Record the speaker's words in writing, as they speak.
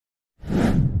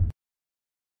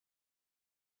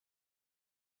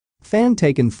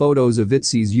Fan-taken photos of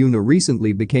ITZY's Yuna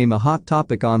recently became a hot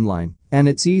topic online, and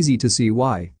it's easy to see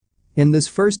why. In this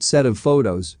first set of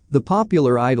photos, the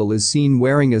popular idol is seen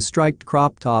wearing a striped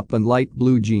crop top and light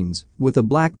blue jeans, with a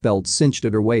black belt cinched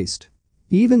at her waist.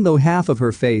 Even though half of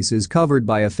her face is covered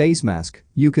by a face mask,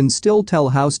 you can still tell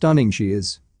how stunning she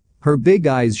is. Her big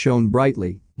eyes shone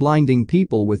brightly, blinding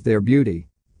people with their beauty.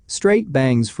 Straight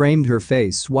bangs framed her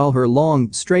face while her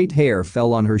long, straight hair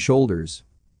fell on her shoulders.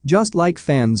 Just like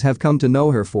fans have come to know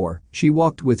her for, she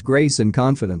walked with grace and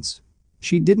confidence.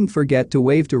 She didn't forget to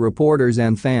wave to reporters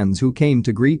and fans who came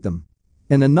to greet them.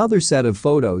 In another set of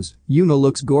photos, Yuna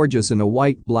looks gorgeous in a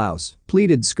white blouse,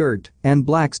 pleated skirt, and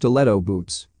black stiletto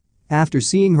boots. After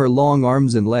seeing her long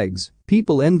arms and legs,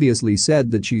 people enviously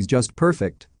said that she's just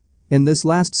perfect. In this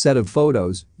last set of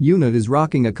photos, Yuna is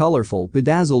rocking a colorful,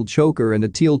 bedazzled choker and a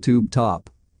teal tube top.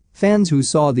 Fans who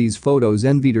saw these photos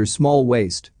envied her small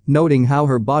waist, noting how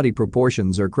her body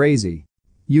proportions are crazy.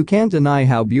 You can't deny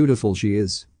how beautiful she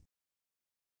is.